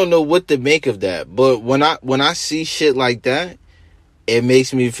really don't know what to make of that. But when I see shit like that, it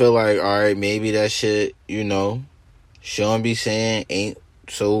makes me feel like, all right, maybe that shit, you know, Sean be saying ain't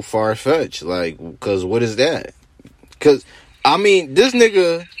so far-fetched. Like, because what is that? Because, I mean, this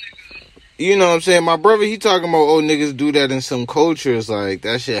nigga, you know what I'm saying? My brother, he talking about, oh, niggas do that in some cultures. Like,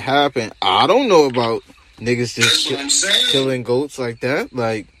 that shit happen. I don't know about niggas just killing goats like that.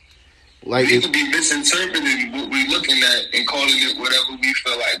 Like we could be misinterpreting what we looking at and calling it whatever we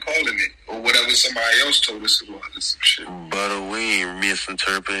feel like calling it, or whatever somebody else told us about it. Some shit. But we ain't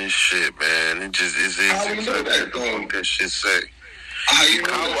misinterpreting shit, man. It just is exactly what that shit say. How do you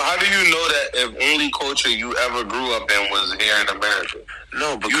know that if only culture you ever grew up in was here in America?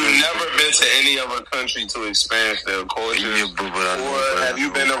 No, because you've never been to any other country to experience their culture, or have you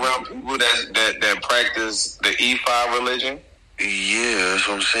been around people that practice the E5 religion? Yeah, that's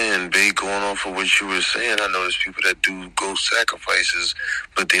what I'm saying. Babe, going off of what you were saying, I know there's people that do ghost sacrifices,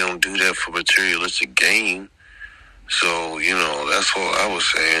 but they don't do that for materialistic gain. So, you know, that's what I was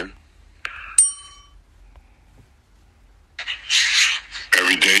saying.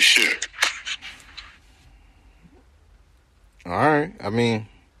 Everyday shit. All right. I mean,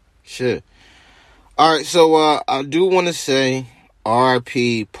 shit. All right. So, I do want to say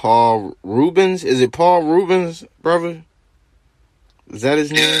R.I.P. Paul Reubens. Is it Paul Reubens, brother? Is that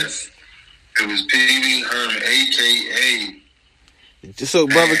his name? Yes. It was Pee Wee Herman, a.k.a. So,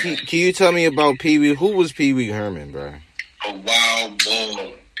 brother, can you tell me about Pee Wee? Who was Pee Wee Herman, bro? A wild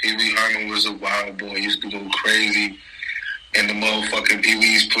boy. Pee Wee Herman was a wild boy. He used to go crazy in the motherfucking Pee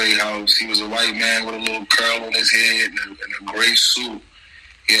Wee's Playhouse. He was a white man with a little curl on his head and a gray suit.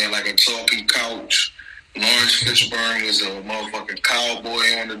 He had like a talking couch. Lawrence Fishburne was a motherfucking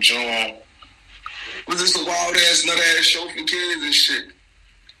cowboy on the joint. Was this a wild ass, nut ass show for kids and shit?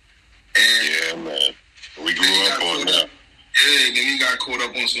 And yeah, man. We grew up on that. Yeah, then he got caught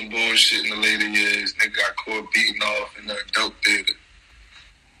up on some bullshit in the later years. Nigga got caught beating off in the adult theater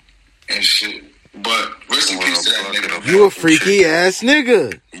and shit. But rest in peace to that nigga. You a freaky ass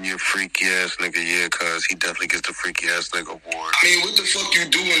nigga. You a freaky ass nigga, yeah, cuz he definitely gets the freaky ass nigga award. I mean, what the fuck you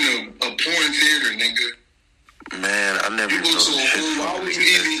do in a porn theater, nigga? Man, I never even know shit. Why would you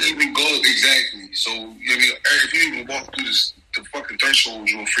even go? Exactly. So, I mean, if you even walk through the fucking threshold,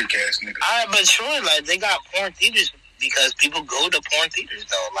 you a freak ass nigga. But sure, like, they got porn theaters because people go to porn theaters,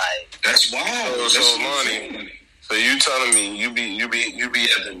 though. Like, that's wild. So money. So you telling me you be at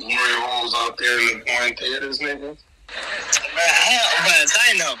the glory holes out there in the porn theaters, nigga?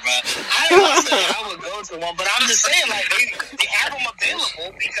 I know, bro. I don't know if I would go to one, but I'm just saying, like, they have them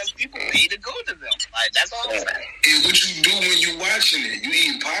available because people pay to go to them. Like, that's all I'm saying. And what you do when you watching it? You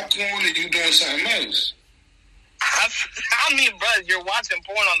eating popcorn or you doing something else? I mean, bro, you're watching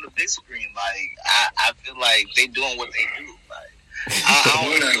porn on the big screen. Like, I feel like they doing what they do. Like,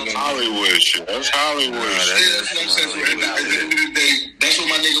 Hollywood shit. That's Hollywood shit. That's what I'm saying. So at the end of the day, that's what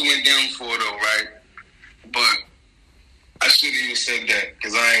my nigga went down for, though, right? But I shouldn't even said that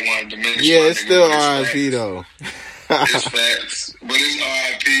because I ain't want to diminish. Yeah, my it's nigga, still but it's R.I.P. though. It's facts, but it's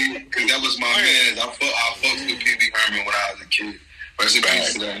R.I.P. because that was my man. I fucked with Pee Wee Herman when I was a kid. Rest in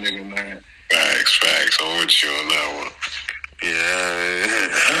peace to that nigga, man. Facts. I'm with you on that one. Yeah.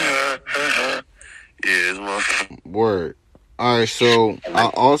 Yeah, it's my Word. All right, so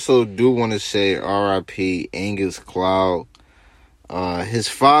I also do want to say R.I.P. Angus Cloud. His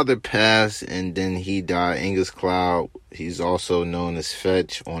father passed and then he died. Angus Cloud, he's also known as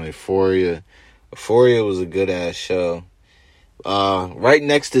Fetch on Euphoria. Euphoria was a good-ass show. Right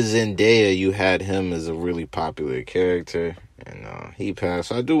next to Zendaya, you had him as a really popular character. And he passed.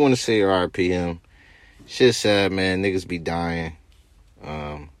 So I do want to say R.I.P. him. Shit sad, man. Niggas be dying. You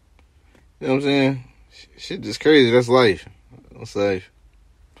know what I'm saying? Shit just crazy. That's life. That's life.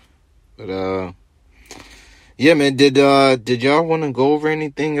 But, yeah, man, did y'all want to go over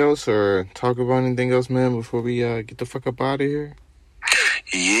anything else or talk about anything else, man, before we get the fuck up out of here?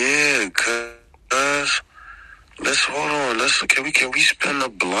 Yeah, cuz let's hold on. Can we spin the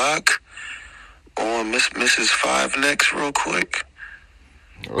block on Mrs. Five next real quick?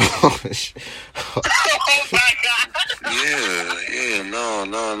 Oh my God. Yeah, no.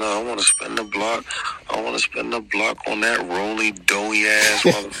 I want to spin the block. I want to spin the block on that roly doughy ass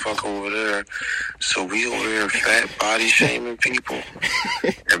motherfucker over there. So we over here fat body shaming people,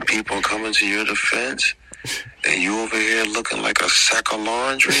 and people coming to your defense, and you over here looking like a sack of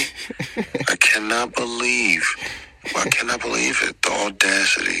laundry. I cannot believe it. The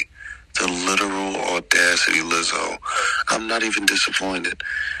audacity. The literal audacity, Lizzo. I'm not even disappointed.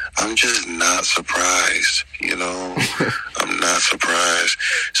 I'm just not surprised, you know? I'm not surprised.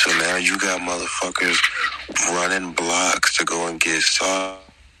 So now you got motherfuckers running blocks to go and get sausage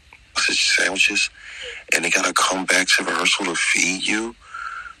sandwiches, and they gotta come back to rehearsal to feed you?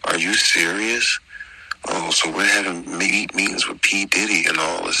 Are you serious? Oh, so we're having meetings with P. Diddy and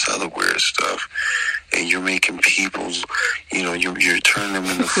all this other weird stuff. And you're making people, you know, you're turning them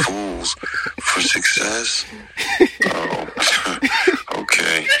into fools for success. Oh,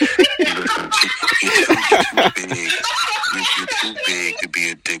 okay. Listen, you're too big to be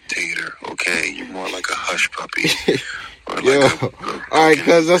a dictator, okay? You're more like a hush puppy. Yo, all right,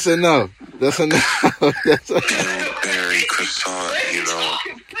 cuz that's enough. That's enough. Pillsbury croissant, you know.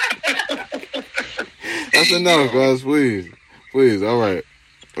 That's enough, guys. Please. All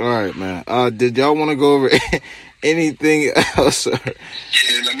right, man. Did y'all want to go over anything else? Yeah,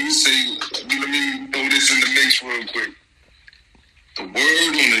 let me throw this in the mix real quick. The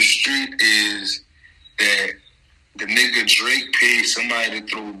word on the street is that the nigga Drake paid somebody to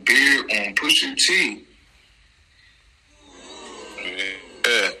throw beer on Pusha T.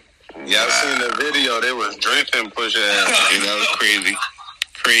 Yeah. Y'all seen the video? They was drinking Pusha ass. That was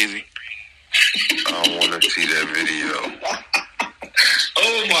crazy. I want to see that video.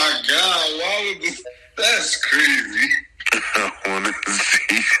 Oh my God! Why would this? That's crazy. I want to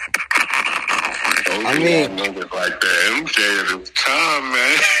see. I mean, niggas like that. MJ at his time,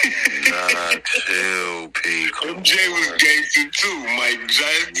 man. Nah, chill, P. MJ was gangster too. Mike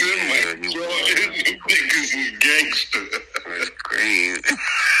Jackson, Mike Jordan, them niggas was gangster. It's crazy.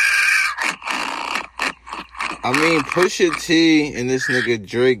 I mean, Pusha T and this nigga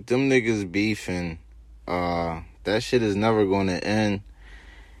Drake, them niggas beefing. That shit is never going to end.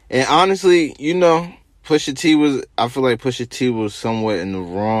 And honestly, you know, I feel like Pusha T was somewhat in the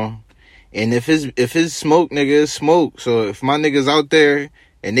wrong. And if his smoke, nigga, is smoke. So if my niggas out there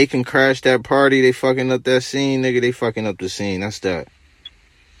and they can crash that party, they fucking up that scene, nigga, they fucking up the scene. That's that.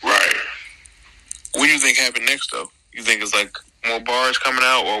 Right. What do you think happened next, though? You think it's like more bars coming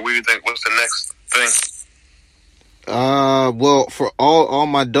out, or what do you think? What's the next thing? Well, for all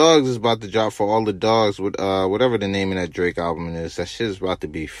my dogs is about to drop for all the dogs with whatever the name of that Drake album is. That shit is about to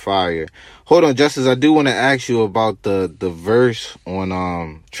be fire. Hold on, Justice, I do want to ask you about the verse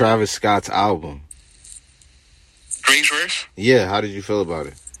on Travis Scott's album. Drake's verse? Yeah, how did you feel about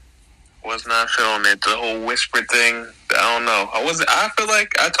it? Was not feeling it. The whole whisper thing. I don't know. I feel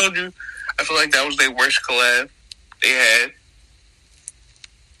like I told you. I feel like that was their worst collab they had.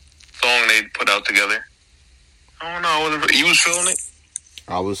 Song they put out together. I don't know. You was feeling it?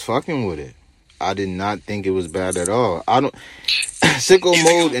 I was fucking with it. I did not think it was bad at all. Sicko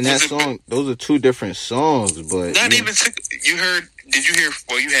Mode and that song, those are two different songs, but... Not even Sicko. Did you hear,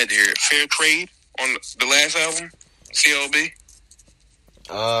 well, you had to hear it, Fair Trade on the last album? CLB?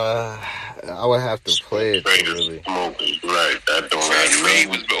 I would have to play it, really. Right, that don't Fair Trade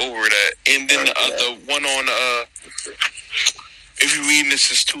was over that. And then the one on... if you're reading this,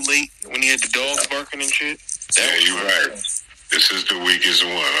 it's too late when he had the dogs barking and shit. Yeah, you're right. This is the weakest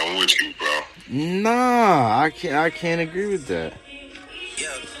one. I'm with you, bro. Nah, I can't agree with that.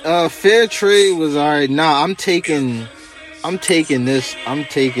 Fair Trade was alright. Nah, I'm taking this. I'm taking that.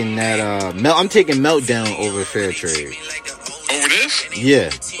 I'm taking Meltdown over Fair Trade. Over this? Yeah,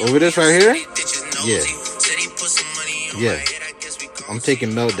 over this right here. Yeah. I'm taking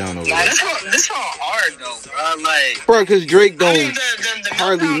Meltdown over Nah, this. this song hard though, bro. Like, Bro, because Drake don't the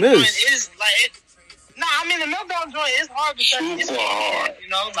hardly Meltdown miss. joint is like the Meltdown joint is hard because it's hard. You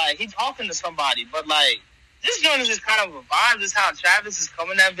know, like he talking to somebody, but like this joint is just kind of a vibe. This is how Travis is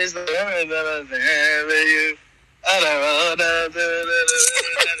coming at bitch. Like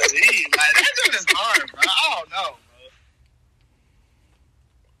that joint is hard, bro. I don't know,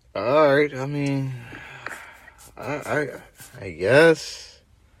 bro. Alright, I mean, I guess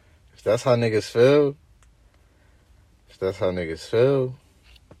if that's how niggas feel,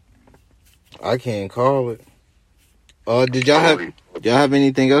 I can't call it. Did y'all have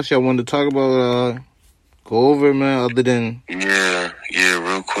anything else y'all wanted to talk about? Go over it, man. Other than yeah,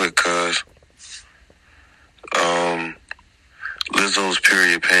 real quick, cuz Lizzo's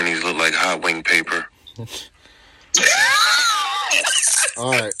period panties look like hot wing paper.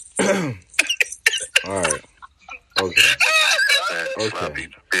 all right. Okay. Sloppy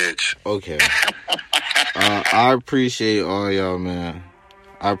bitch. Okay. I appreciate all y'all, man.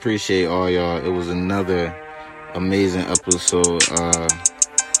 I appreciate all y'all. It was another amazing episode.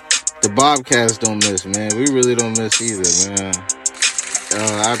 The Bobcats don't miss, man. We really don't miss either, man.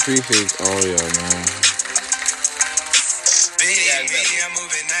 I appreciate all y'all, man. I'm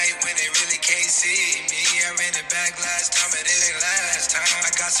moving night when they really can't see me. I ran it back last time, but it ain't last time. I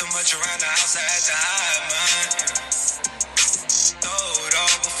got so much around the house, I had to hide mine. Throwed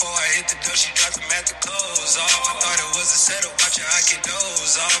off before I hit the door, she dropped them at the clothes off. I thought it was a setup, watching I can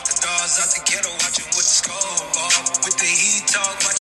doze off. The doors out the ghetto, watching with the scope off. With the heat